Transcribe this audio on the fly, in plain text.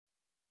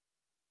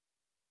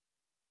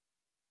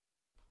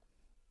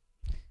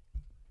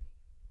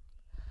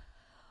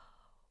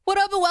What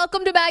up, and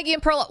welcome to Maggie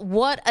and Perloff.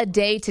 What a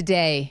day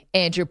today,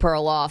 Andrew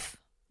Perloff.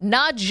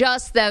 Not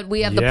just that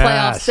we have the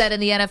playoffs set in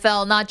the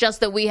NFL, not just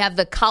that we have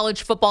the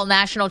college football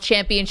national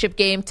championship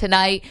game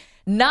tonight,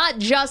 not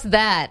just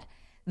that.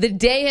 The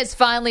day has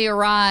finally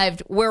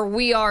arrived where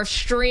we are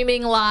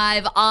streaming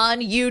live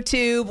on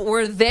YouTube.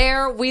 We're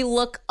there. We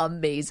look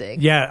amazing.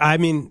 Yeah, I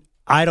mean,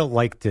 I don't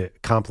like to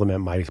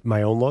compliment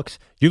my own looks.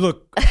 You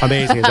look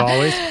amazing as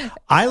always.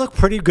 I look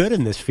pretty good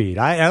in this feed.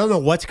 I don't know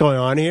what's going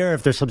on here,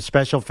 if there's some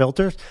special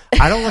filters.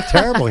 I don't look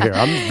terrible here.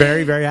 I'm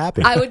very, very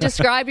happy. I would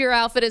describe your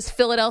outfit as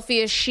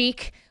Philadelphia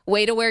chic.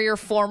 Way to wear your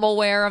formal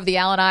wear of the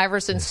Allen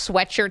Iverson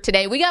sweatshirt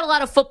today. We got a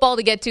lot of football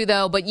to get to,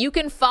 though, but you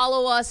can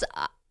follow us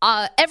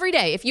every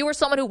day. If you were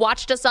someone who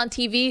watched us on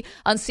TV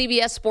on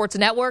CBS Sports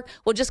Network,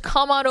 well, just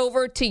come on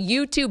over to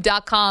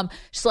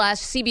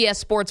youtube.com/CBS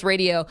Sports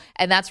Radio,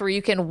 and that's where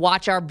you can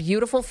watch our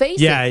beautiful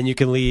faces. Yeah, and you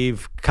can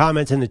leave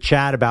comments in the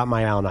chat about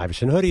my Allen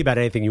Iverson hoodie, about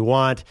anything you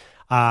want.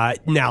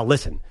 Now,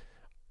 listen,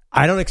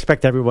 I don't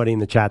expect everybody in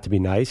the chat to be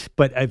nice,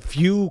 but a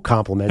few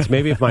compliments.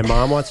 Maybe if my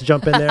mom wants to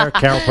jump in there,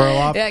 Carol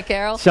Perloff. Yeah,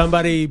 Carol.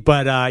 Somebody,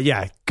 but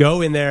yeah, go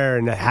in there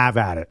and have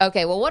at it.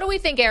 Okay, well, what do we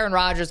think Aaron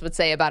Rodgers would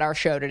say about our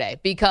show today?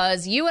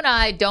 Because you and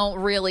I don't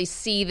really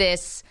see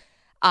this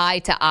eye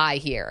to eye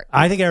here.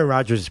 I think Aaron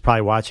Rodgers is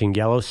probably watching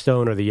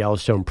Yellowstone or the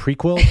Yellowstone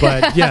prequel,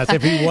 but yes,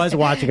 if he was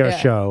watching our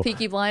show.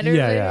 Peaky Blinders?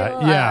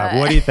 Yeah.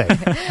 What do you think?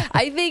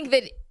 I think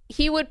that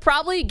he would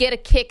probably get a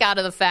kick out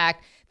of the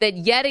fact that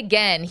yet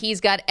again,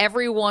 he's got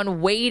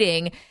everyone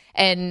waiting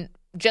and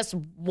just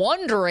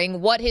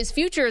wondering what his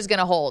future is going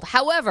to hold.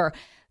 However,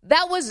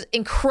 that was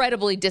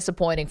incredibly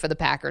disappointing for the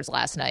Packers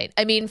last night.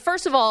 I mean,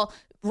 first of all,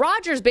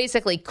 Rodgers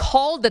basically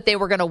called that they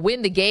were going to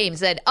win the game,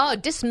 said,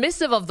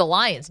 dismissive of the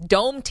Lions.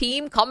 Dome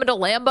team coming to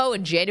Lambeau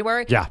in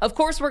January. Yeah. Of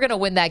course we're going to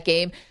win that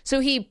game.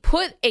 So he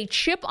put a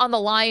chip on the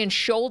Lions'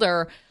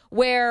 shoulder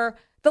where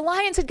the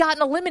Lions had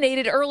gotten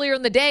eliminated earlier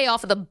in the day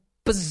off of the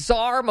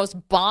bizarre, most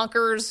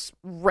bonkers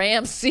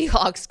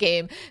Rams-Seahawks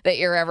game that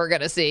you're ever going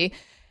to see.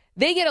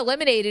 They get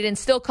eliminated and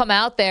still come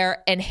out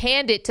there and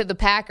hand it to the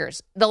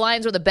Packers. The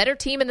Lions were the better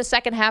team in the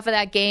second half of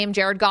that game.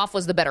 Jared Goff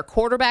was the better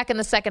quarterback in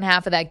the second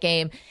half of that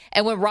game.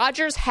 And when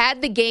Rodgers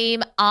had the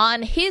game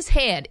on his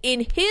hand,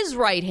 in his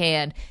right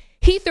hand,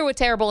 he threw a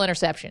terrible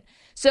interception.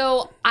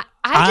 So I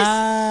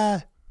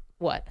just...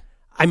 What?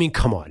 I mean,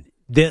 come on.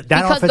 That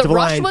because offensive the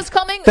rush line was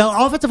coming? The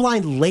offensive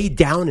line laid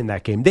down in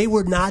that game. They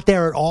were not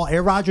there at all.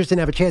 Aaron Rodgers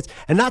didn't have a chance.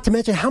 And not to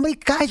mention, how many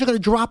guys are going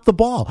to drop the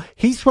ball?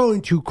 He's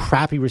throwing to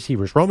crappy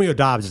receivers. Romeo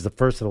Doubs is the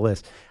first of the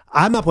list.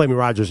 I'm not blaming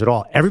Rodgers at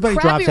all. Everybody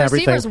crappy drops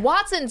receivers. everything.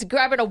 Watson's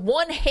grabbing a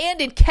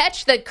one-handed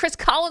catch that Chris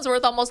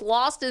Collinsworth almost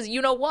lost his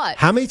you-know-what.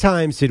 How many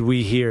times did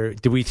we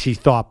see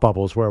thought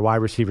bubbles where a wide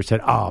receiver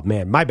said, oh,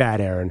 man, my bad,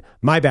 Aaron.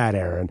 My bad,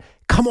 Aaron.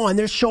 Come on,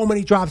 there's so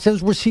many drops.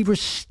 Those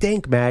receivers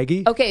stink,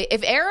 Maggie. Okay,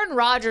 if Aaron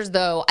Rodgers,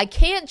 though, I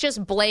can't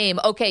just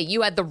blame,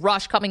 you had the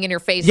rush coming in your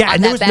face. Yeah,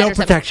 and there was no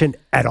protection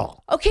at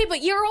all. Okay,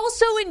 but you're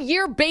also in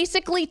year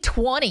basically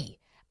 20.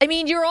 I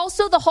mean, you're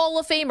also the Hall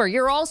of Famer.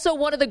 You're also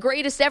one of the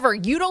greatest ever.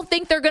 You don't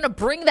think they're going to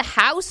bring the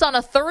house on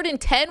a 3rd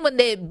and 10 when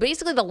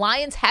the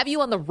Lions have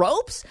you on the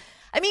ropes?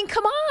 I mean,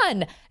 come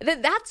on.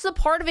 That's the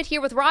part of it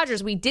here with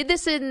Rodgers. We did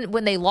this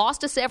when they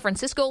lost to San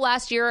Francisco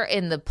last year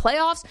in the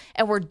playoffs,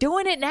 and we're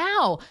doing it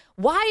now.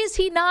 Why is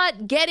he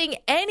not getting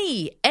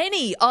any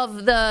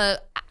of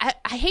the, I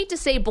hate to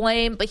say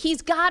blame, but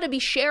he's got to be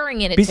sharing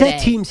in it because today.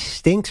 That team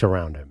stinks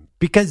around him.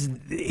 Because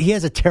he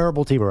has a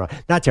terrible team around.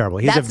 Not terrible.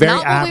 He's That's a very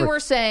not average. what we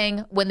were saying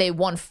when they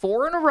won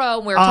 4 in a row.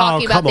 We were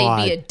talking about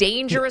they'd be a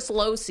dangerous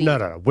low seed.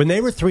 No. When they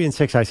were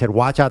 3-6, I said,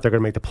 watch out, they're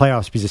going to make the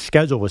playoffs because the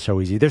schedule was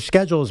so easy. Their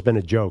schedule has been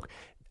a joke.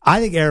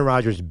 I think Aaron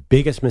Rodgers'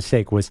 biggest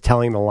mistake was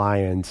telling the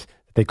Lions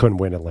they couldn't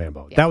win at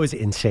Lambeau. Yeah. That was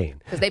insane.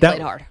 Because they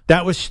played hard.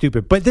 That was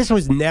stupid. But this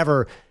was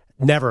never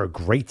a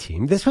great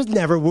team. This was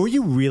never. Were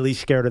you really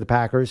scared of the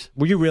Packers?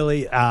 Were you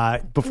really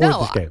before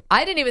this game?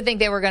 I didn't even think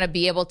they were going to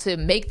be able to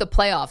make the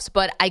playoffs.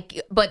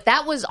 But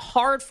that was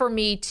hard for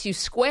me to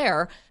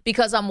square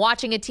because I'm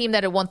watching a team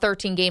that had won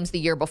 13 games the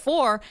year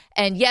before.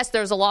 And yes,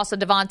 there's a loss of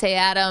Devontae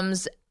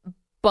Adams,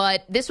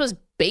 but this was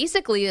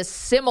basically a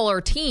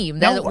similar team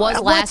that it was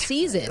last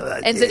season.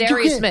 And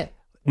Zadarius Smith.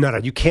 No,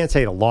 you can't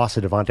say the loss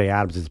of Devontae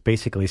Adams is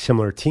basically a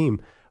similar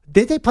team.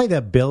 Did they play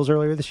the Bills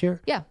earlier this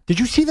year? Yeah. Did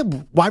you see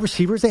the wide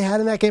receivers they had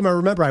in that game? I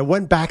remember I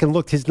went back and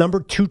looked. His number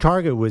 2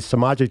 target was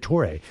Samaje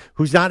Toure,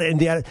 who's not in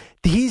the.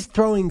 He's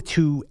throwing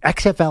to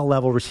XFL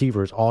level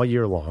receivers all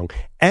year long,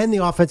 and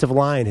the offensive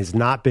line has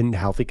not been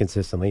healthy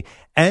consistently.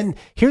 And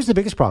here's the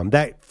biggest problem: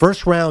 that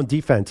first round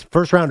defense,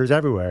 first rounders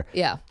everywhere.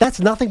 Yeah, that's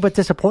nothing but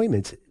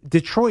disappointments.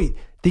 Detroit.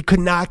 They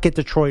could not get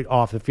Detroit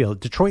off the field.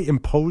 Detroit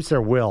imposed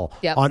their will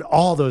on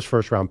all those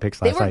first-round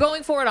picks last night. They were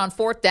going for it on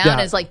 4th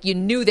down as like you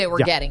knew they were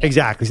getting it.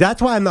 Exactly.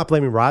 That's why I'm not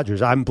blaming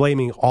Rodgers. I'm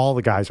blaming all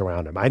the guys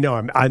around him. I know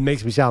it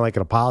makes me sound like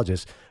an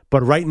apologist,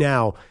 but right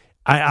now,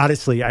 I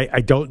honestly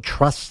don't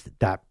trust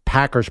that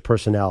Packers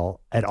personnel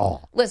at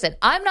all. Listen,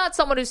 I'm not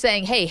someone who's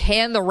saying, hey,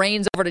 hand the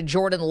reins over to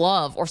Jordan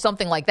Love or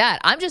something like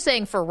that. I'm just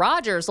saying for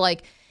Rodgers,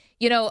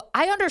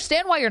 I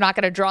understand why you're not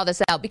going to draw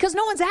this out because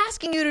no one's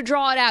asking you to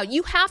draw it out.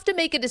 You have to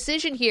make a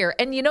decision here.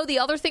 And the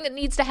other thing that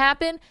needs to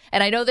happen,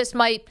 and I know this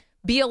might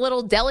be a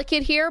little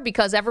delicate here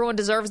because everyone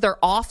deserves their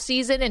off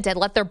season and to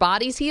let their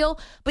bodies heal.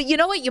 But you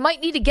know what? You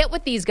might need to get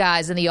with these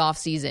guys in the off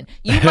season.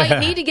 You might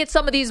need to get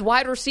some of these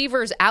wide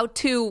receivers out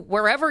to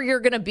wherever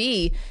you're going to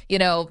be,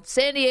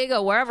 San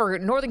Diego, wherever,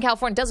 Northern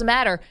California, doesn't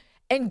matter.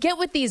 And get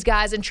with these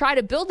guys and try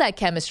to build that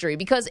chemistry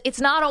because it's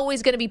not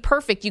always going to be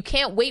perfect. You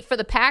can't wait for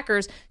the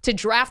Packers to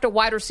draft a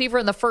wide receiver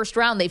in the first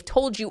round. They've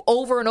told you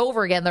over and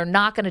over again they're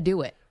not going to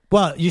do it.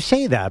 Well, you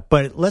say that,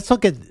 but let's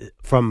look at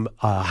from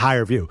a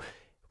higher view.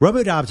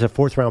 Romeo Doubs is a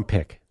fourth-round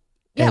pick.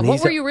 Yeah,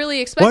 what were you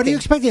really expecting? What are you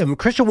expecting?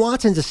 Christian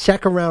Watson's a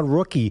second-round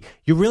rookie.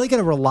 You're really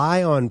going to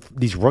rely on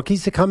these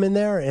rookies to come in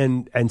there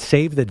and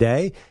save the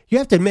day? You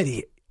have to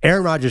admit,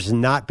 Aaron Rodgers has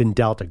not been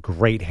dealt a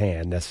great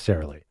hand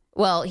necessarily.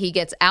 Well, he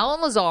gets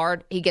Alan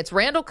Lazard. He gets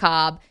Randall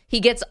Cobb. He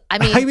gets, I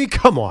mean,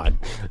 come on.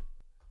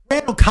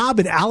 Randall Cobb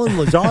and Alan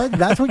Lazard?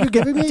 That's what you're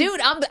giving me? Dude,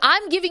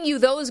 I'm giving you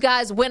those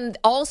guys when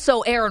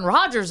also Aaron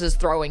Rodgers is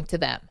throwing to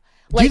them.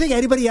 Do you think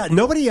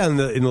nobody in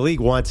the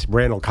league wants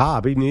Randall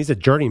Cobb? I mean, he's a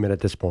journeyman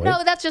at this point.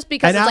 No, that's just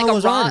because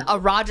it's like a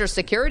Rodgers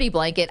security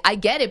blanket. I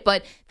get it,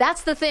 but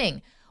that's the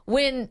thing.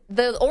 When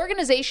the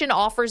organization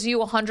offers you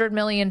 $100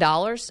 million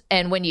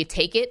and when you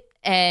take it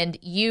and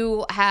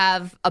you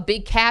have a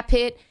big cap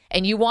hit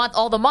and you want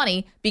all the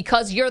money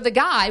because you're the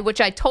guy, which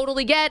I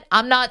totally get.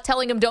 I'm not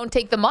telling him don't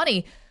take the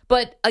money.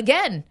 But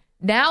again,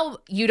 now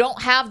you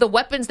don't have the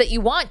weapons that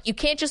you want. You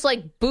can't just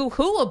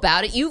boo-hoo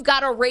about it. You've got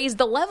to raise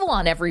the level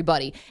on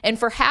everybody. And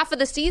for half of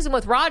the season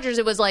with Rodgers,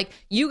 it was like,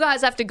 you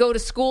guys have to go to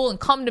school and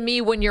come to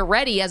me when you're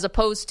ready, as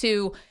opposed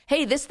to,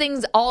 hey, this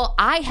thing's all,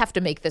 I have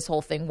to make this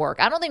whole thing work.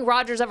 I don't think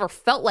Rodgers ever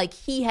felt like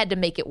he had to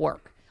make it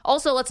work.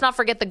 Also, let's not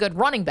forget the good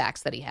running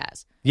backs that he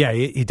has. Yeah,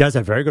 he does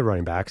have very good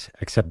running backs,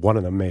 except one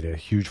of them made a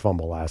huge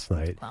fumble last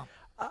night. Well,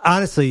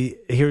 honestly,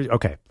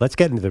 let's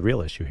get into the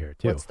real issue here,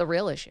 too. What's the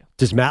real issue?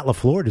 Does Matt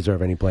LaFleur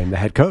deserve any blame, the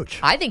head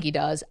coach? I think he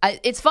does.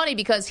 It's funny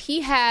because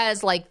he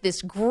has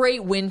this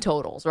great win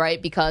totals,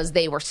 right? Because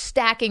they were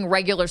stacking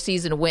regular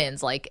season wins,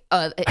 his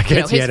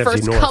NFC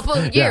first North. couple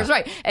of years, Yeah.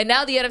 right? And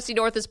now the NFC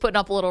North is putting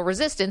up a little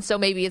resistance, so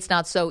maybe it's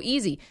not so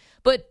easy.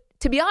 But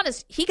to be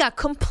honest, he got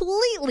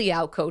completely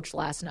outcoached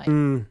last night.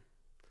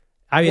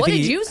 What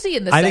did you see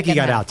in the second half? I think he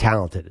got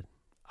out-talented.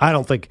 I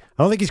don't think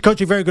he's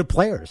coaching very good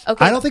players.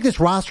 Okay. I don't think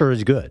this roster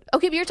is good.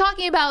 Okay, but you're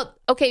talking about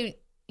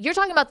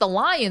the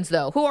Lions,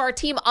 though, who are a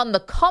team on the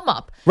come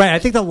up. Right. I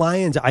think the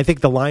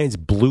Lions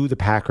blew the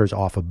Packers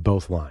off of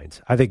both lines.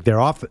 I think the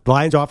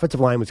Lions' offensive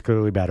line was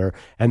clearly better,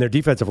 and their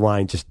defensive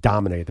line just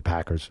dominated the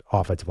Packers'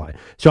 offensive line.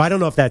 So I don't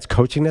know if that's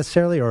coaching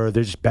necessarily, or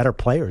there's just better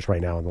players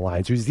right now in the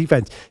Lions, whose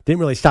defense didn't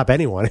really stop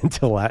anyone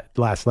until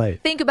last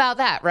night. Think about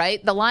that,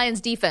 right? The Lions'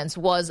 defense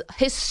was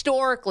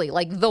historically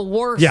the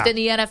worst in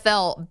the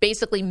NFL,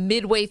 basically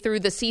midway through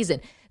the season.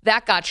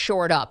 That got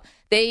shored up.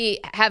 They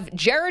have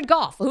Jared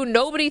Goff, who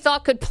nobody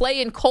thought could play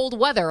in cold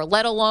weather,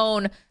 let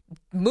alone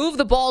move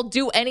the ball,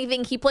 do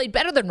anything. He played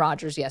better than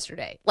Rodgers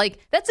yesterday.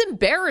 That's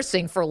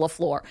embarrassing for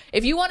LaFleur.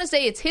 If you want to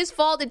say it's his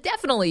fault, it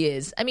definitely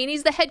is. I mean,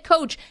 he's the head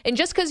coach, and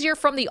just because you're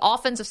from the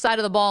offensive side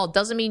of the ball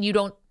doesn't mean you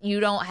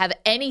don't have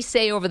any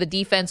say over the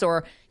defense,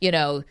 or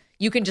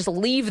you can just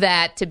leave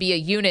that to be a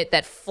unit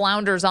that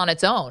flounders on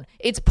its own.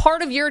 It's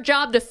part of your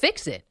job to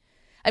fix it.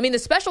 I mean, the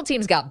special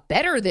teams got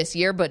better this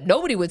year, but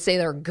nobody would say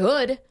they're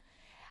good.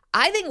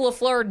 I think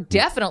LaFleur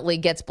definitely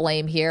gets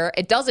blame here.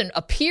 It doesn't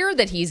appear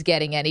that he's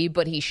getting any,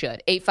 but he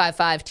should.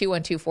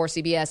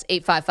 855-212-4CBS,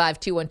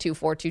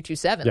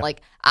 855-212-4227. Yeah.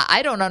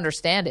 I don't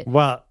understand it.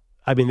 Well,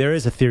 I mean, there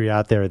is a theory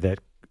out there that,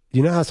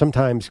 you know how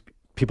sometimes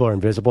people are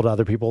invisible to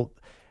other people?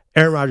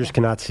 Aaron Rodgers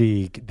cannot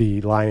see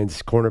the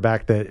Lions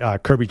cornerback,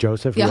 that Kirby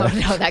Joseph. Yeah,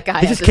 no, that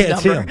guy he has just can't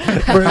his see number.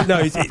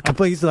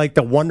 him. He's like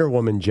the Wonder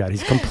Woman jet.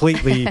 He's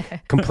completely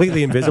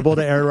invisible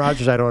to Aaron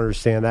Rodgers. I don't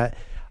understand that.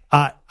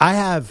 I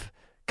have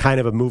kind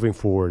of a moving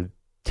forward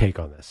take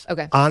on this.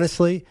 Okay.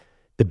 Honestly,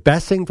 the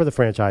best thing for the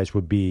franchise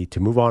would be to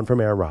move on from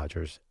Aaron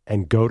Rodgers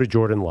and go to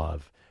Jordan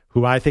Love,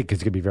 who I think is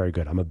going to be very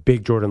good. I'm a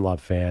big Jordan Love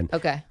fan.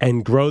 Okay.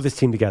 And grow this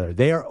team together.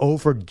 They are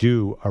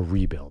overdue a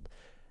rebuild.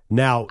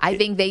 Now, I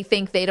think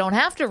they don't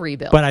have to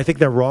rebuild. But I think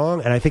they're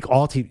wrong, and I think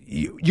all teams,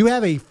 you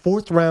have a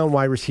fourth-round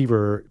wide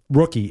receiver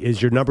rookie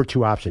is your number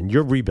 2 option.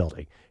 You're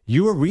rebuilding.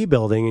 You are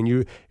rebuilding, and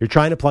you're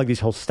trying to plug these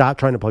holes. Stop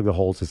trying to plug the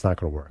holes. It's not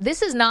going to work.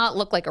 This does not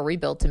look like a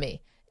rebuild to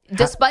me.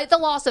 Despite the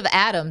loss of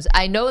Adams,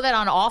 I know that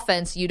on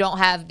offense you don't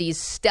have these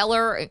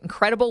stellar,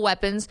 incredible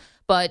weapons,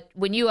 but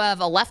when you have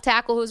a left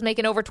tackle who's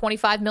making over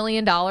 $25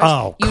 million,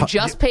 you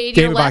just paid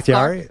David your left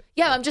Bakhtiari? guard.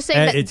 Yeah, I'm just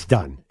saying that it's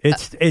done.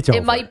 It's over.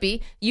 It might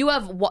be. You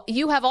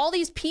have all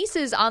these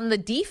pieces on the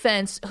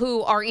defense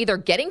who are either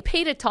getting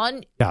paid a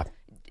ton. Yeah.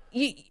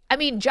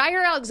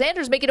 Jair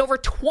Alexander's making over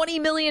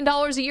 $20 million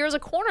a year as a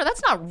corner.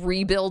 That's not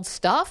rebuild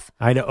stuff.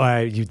 I know.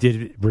 You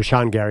did.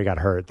 Rashawn Gary got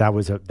hurt. That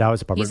was a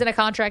bummer. He's in a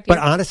contract year.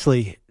 But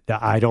honestly,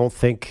 I don't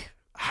think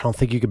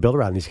you can build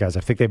around these guys.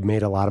 I think they've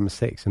made a lot of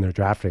mistakes in their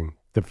drafting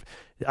Look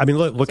at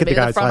the maybe the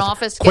guys. front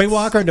office Quay gets-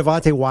 Walker and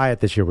Devontae Wyatt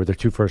this year were their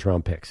 2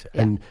 first-round picks.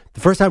 Yeah. And the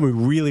first time we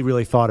really,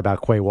 really thought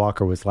about Quay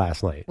Walker was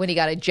last night when he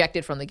got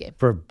ejected from the game.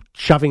 for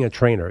shoving a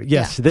trainer.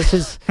 Yes,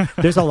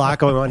 there's a lot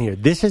going on here.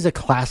 This is a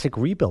classic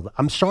rebuild.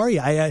 I'm sorry.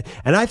 I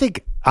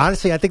think,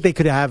 honestly, I think they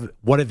could have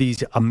one of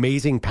these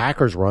amazing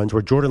Packers runs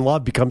where Jordan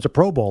Love becomes a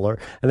Pro Bowler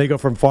and they go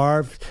from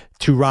Favre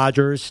to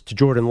Rodgers to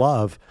Jordan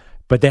Love.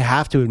 But they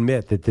have to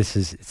admit that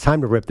it's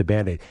time to rip the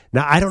Band-Aid.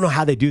 Now, I don't know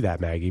how they do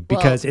that, Maggie,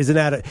 because is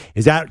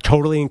that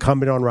totally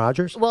incumbent on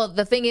Rodgers? Well,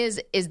 the thing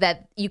is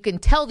that you can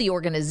tell the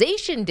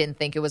organization didn't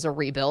think it was a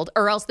rebuild,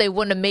 or else they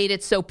wouldn't have made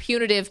it so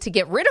punitive to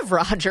get rid of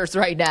Rodgers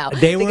right now.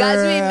 Guys who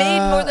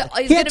made more than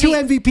he had 2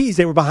 MVPs.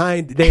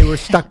 They were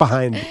stuck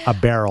behind a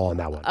barrel on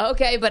that one.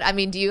 Okay, but I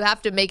mean, do you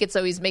have to make it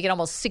so he's making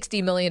almost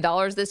 $60 million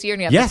this year,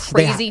 and you have Yes,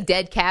 crazy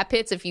dead cap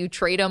hits if you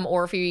trade him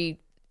or if he,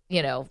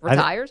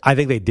 retires? I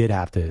think they did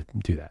have to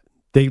do that.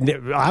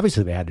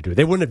 Obviously they had to do it.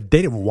 They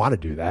didn't want to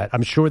do that.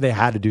 I'm sure they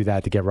had to do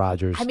that to get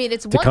Rodgers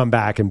to come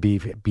back and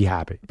be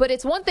happy. But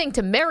it's one thing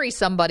to marry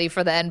somebody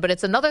for the end, but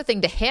it's another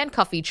thing to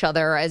handcuff each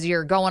other as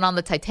you're going on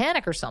the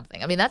Titanic or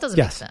something. I mean, that doesn't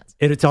make sense.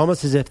 It's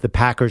almost as if the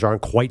Packers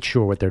aren't quite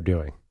sure what they're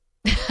doing.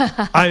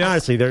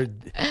 Honestly, they're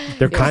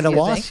kind of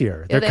lost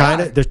here.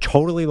 Yeah, they're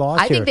totally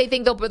lost. I think they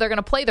think they're going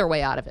to play their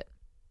way out of it.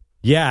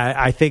 Yeah,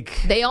 I think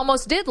they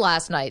almost did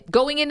last night.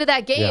 Going into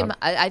that game,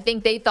 I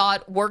think they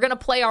thought, we're going to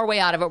play our way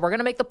out of it. We're going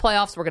to make the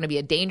playoffs. We're going to be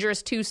a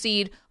dangerous 2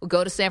 seed. We'll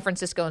go to San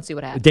Francisco and see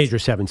what happens.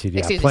 Dangerous 7 seed, yeah.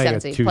 Excuse me, playing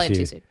 7 seed. Playing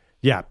 2 seed.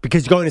 Yeah,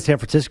 because going to San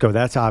Francisco,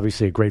 that's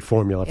obviously a great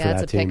formula for that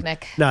team. It's a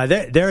picnic. No,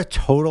 they're a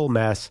total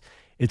mess.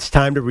 It's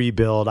time to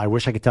rebuild. I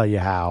wish I could tell you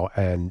how.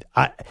 And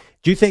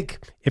do you think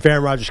if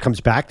Aaron Rodgers comes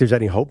back, there's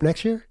any hope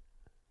next year?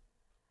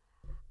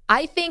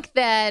 I think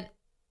that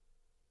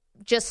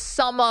just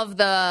some of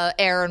the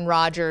Aaron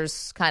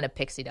Rodgers kind of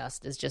pixie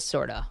dust is just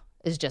sort of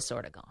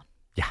gone.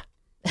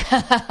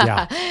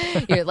 Yeah.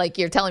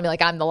 You're telling me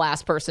like I'm the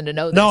last person to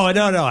know this. No.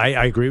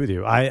 I agree with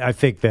you. I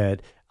think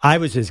that I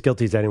was as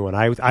guilty as anyone.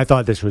 I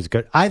thought this was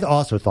good. I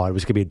also thought it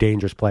was going to be a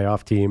dangerous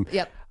playoff team.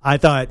 Yep. I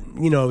thought,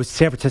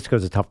 San Francisco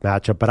is a tough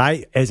matchup, but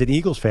as an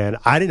Eagles fan,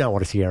 I did not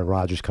want to see Aaron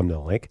Rodgers come to the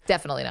link.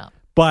 Definitely not.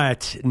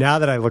 But now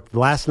that I looked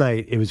last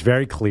night, it was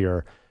very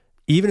clear.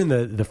 Even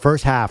in the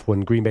first half,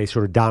 when Green Bay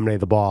sort of dominated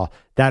the ball,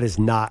 that is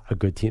not a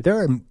good team.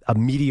 They're a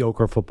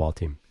mediocre football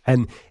team.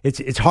 And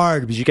it's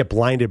hard because you get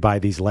blinded by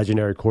these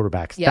legendary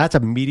quarterbacks. Yeah. That's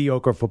a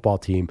mediocre football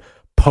team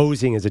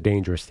posing as a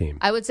dangerous team.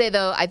 I would say,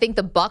 though, I think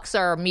the Bucs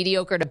are a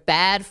mediocre to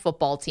bad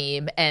football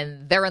team,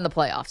 and they're in the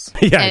playoffs.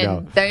 Yeah,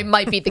 and they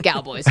might beat the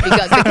Cowboys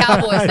because the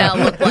Cowboys now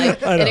look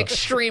like an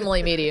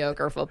extremely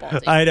mediocre football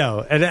team. I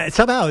know. And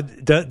somehow,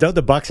 don't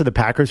the Bucs and the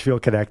Packers feel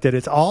connected?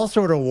 It's all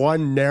sort of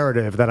one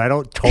narrative that I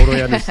don't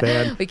totally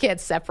understand. We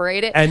can't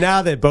separate it. And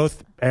now that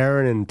both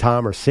Aaron and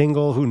Tom are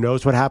single, who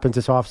knows what happens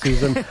this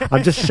offseason?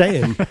 I'm just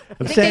saying.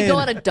 They go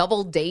on a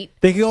double date.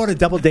 They can go on a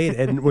double date,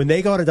 and when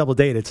they go on a double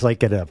date, it's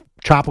like at a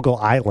tropical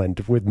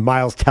island with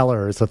Miles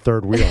Teller as the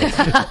third wheel.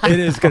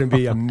 It is going to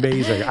be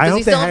amazing. Does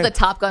he still have the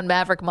Top Gun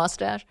Maverick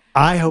mustache?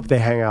 I hope they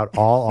hang out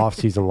all off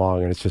season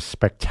long, and it's just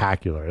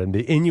spectacular. And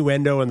the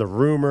innuendo and the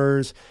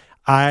rumors,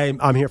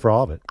 I'm here for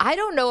all of it. I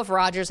don't know if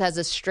Rodgers has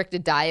as strict a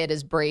diet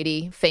as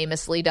Brady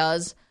famously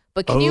does,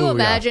 but can you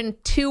imagine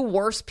 2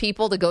 worse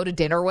people to go to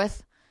dinner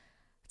with?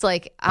 It's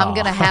like, I'm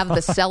going to have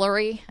the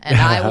celery and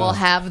I will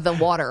have the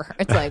water.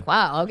 It's like,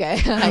 wow, okay.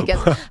 I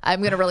guess I'm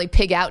going to really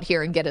pig out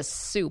here and get a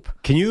soup.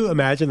 Can you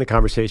imagine the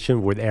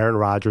conversation with Aaron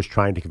Rodgers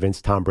trying to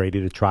convince Tom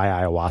Brady to try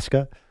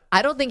ayahuasca?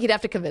 I don't think he'd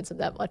have to convince him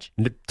that much.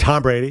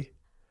 Tom Brady?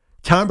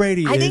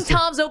 I think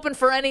Tom's open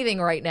for anything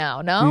right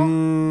now,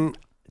 no?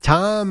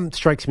 Tom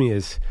strikes me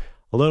as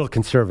a little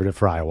conservative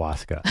for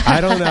ayahuasca.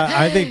 I don't know.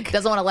 I think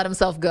doesn't want to let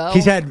himself go.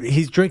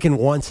 He's drinking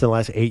once in the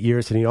last 8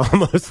 years, and he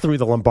almost threw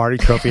the Lombardi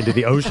Trophy into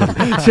the ocean.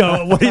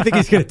 So, what do you think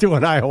he's going to do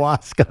on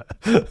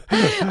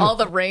ayahuasca? All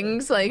the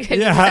rings,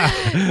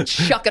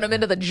 chucking them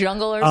into the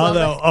jungle or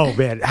something. Oh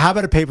man, how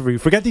about a pay-per-view?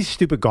 Forget these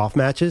stupid golf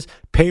matches.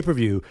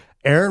 Pay-per-view.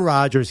 Aaron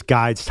Rodgers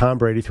guides Tom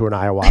Brady through an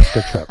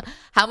ayahuasca trip.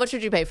 How much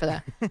would you pay for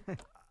that?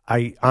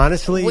 I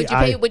honestly, would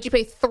you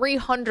pay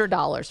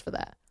 $300 for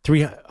that?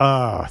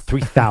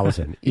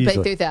 3,000. You pay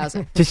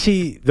 $3,000 to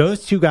see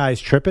those 2 guys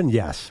tripping.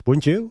 Yes,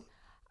 wouldn't you?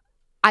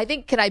 I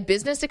think. Can I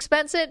business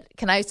expense it?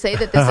 Can I say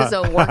that this is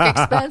a work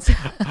expense?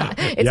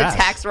 It's a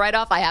tax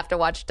write-off. I have to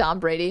watch Tom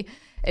Brady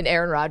and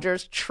Aaron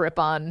Rodgers trip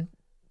on,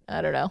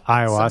 I don't know,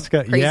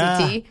 ayahuasca.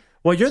 Crazy tea.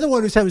 Well, you're the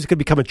one who said it was going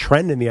to become a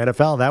trend in the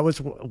NFL. That was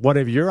one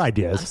of your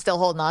ideas. I'm still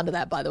holding on to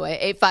that, by the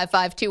way.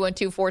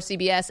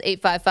 855-212-4CBS,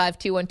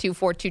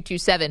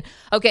 855-212-4227.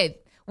 Okay,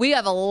 we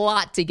have a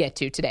lot to get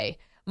to today.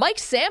 Mike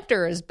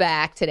Samter is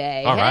back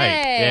today. All right.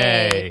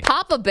 Hey, Yay.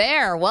 Papa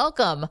Bear,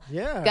 welcome.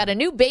 Yeah. Got a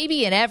new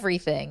baby and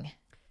everything.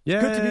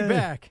 Yeah. Good to be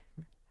back.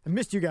 I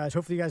missed you guys.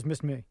 Hopefully you guys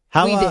missed me.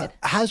 We did.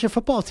 How's your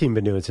football team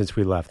been doing since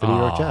we left the New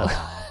York Jets?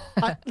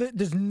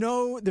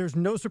 There's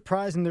no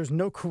surprise and there's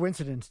no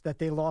coincidence that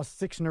they lost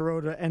 6 in a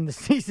row to end the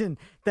season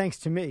thanks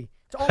to me.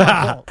 It's all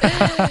my fault.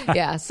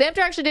 Yeah, Samter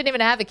actually didn't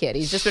even have a kid.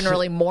 He's just been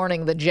really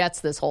mourning the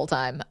Jets this whole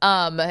time.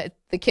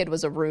 The kid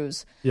was a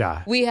ruse.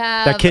 Yeah. We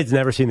have That kid's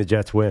never seen the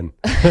Jets win.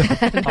 and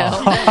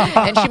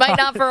she might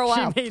not for a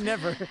while. She may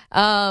never.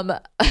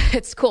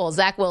 It's cool.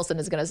 Zach Wilson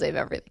is going to save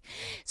everything.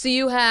 So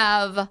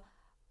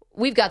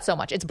we've got so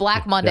much. It's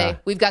Black Monday. Yeah.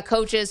 We've got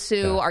coaches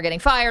who are getting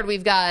fired.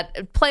 We've got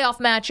playoff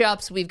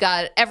matchups. We've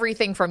got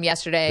everything from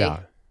yesterday. Yeah.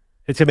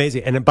 It's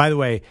amazing. And by the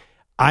way,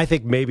 I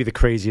think maybe the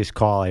craziest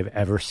call I've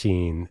ever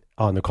seen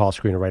on the call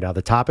screener right now.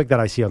 The topic that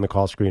I see on the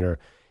call screener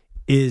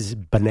is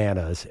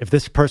bananas. If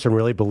this person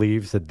really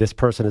believes that this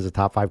person is a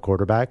top 5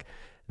 quarterback,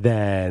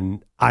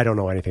 then I don't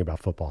know anything about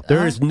football.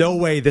 There is no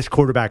way this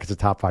quarterback is a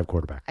top 5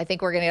 quarterback. I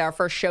think we're going to get our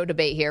first show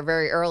debate here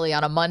very early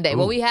on a Monday.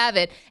 Well, we have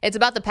it. It's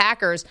about the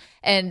Packers,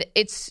 and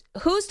it's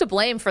who's to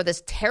blame for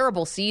this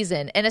terrible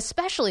season, and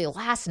especially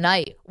last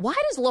night. Why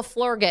does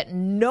LaFleur get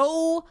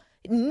none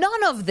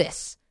of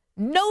this?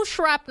 No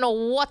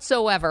shrapnel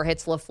whatsoever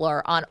hits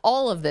LaFleur on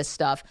all of this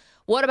stuff.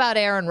 What about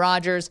Aaron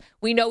Rodgers?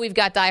 We know we've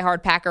got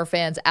diehard Packer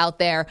fans out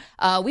there.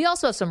 We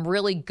also have some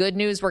really good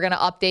news we're going to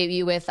update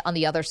you with on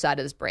the other side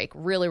of this break.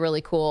 Really,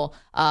 really cool.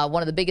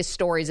 One of the biggest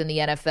stories in the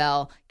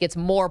NFL gets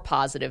more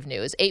positive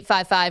news.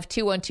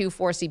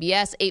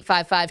 855-212-4CBS,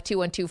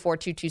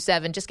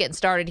 855-212-4227. Just getting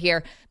started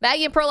here.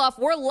 Maggie and Perloff,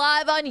 we're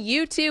live on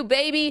YouTube,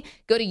 baby.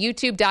 Go to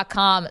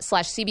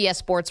youtube.com/CBS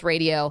Sports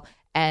Radio,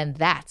 and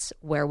that's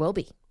where we'll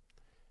be.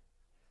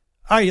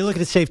 All right, you're looking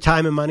to save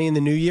time and money in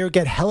the new year?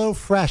 Get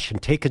HelloFresh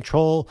and take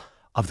control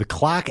of the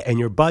clock and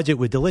your budget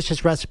with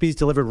delicious recipes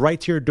delivered right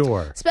to your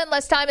door. Spend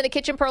less time in the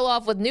kitchen,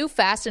 Perloff, with new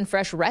fast and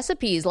fresh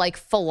recipes like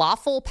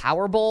falafel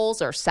power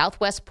bowls or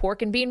Southwest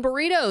pork and bean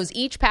burritos,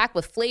 each packed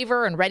with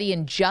flavor and ready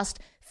in just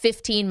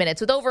 15 minutes.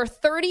 With over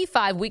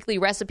 35 weekly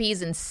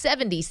recipes and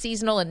 70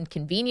 seasonal and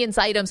convenience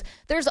items,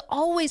 there's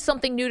always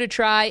something new to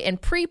try,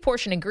 and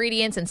pre-portioned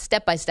ingredients and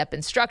step-by-step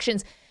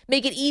instructions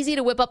make it easy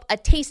to whip up a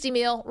tasty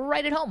meal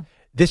right at home.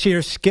 This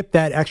year, skip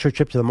that extra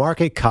trip to the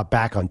market, cut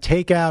back on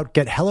takeout,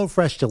 get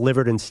HelloFresh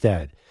delivered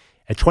instead.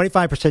 At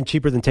 25%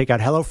 cheaper than takeout,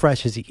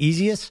 HelloFresh is the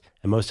easiest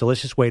and most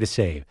delicious way to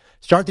save.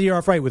 Start the year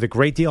off right with a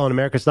great deal on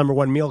America's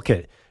 #1 meal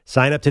kit.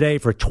 Sign up today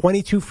for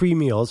 22 free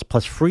meals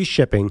plus free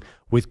shipping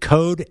with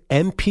code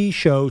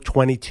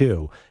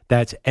MPSHOW22.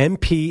 That's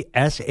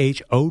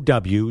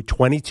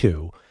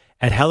MPSHOW22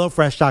 at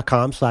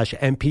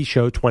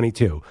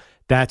HelloFresh.com/MPSHOW22.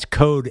 That's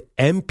code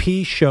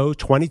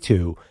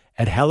MPSHOW22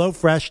 at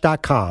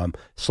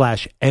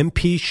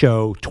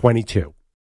HelloFresh.com/MPShow22.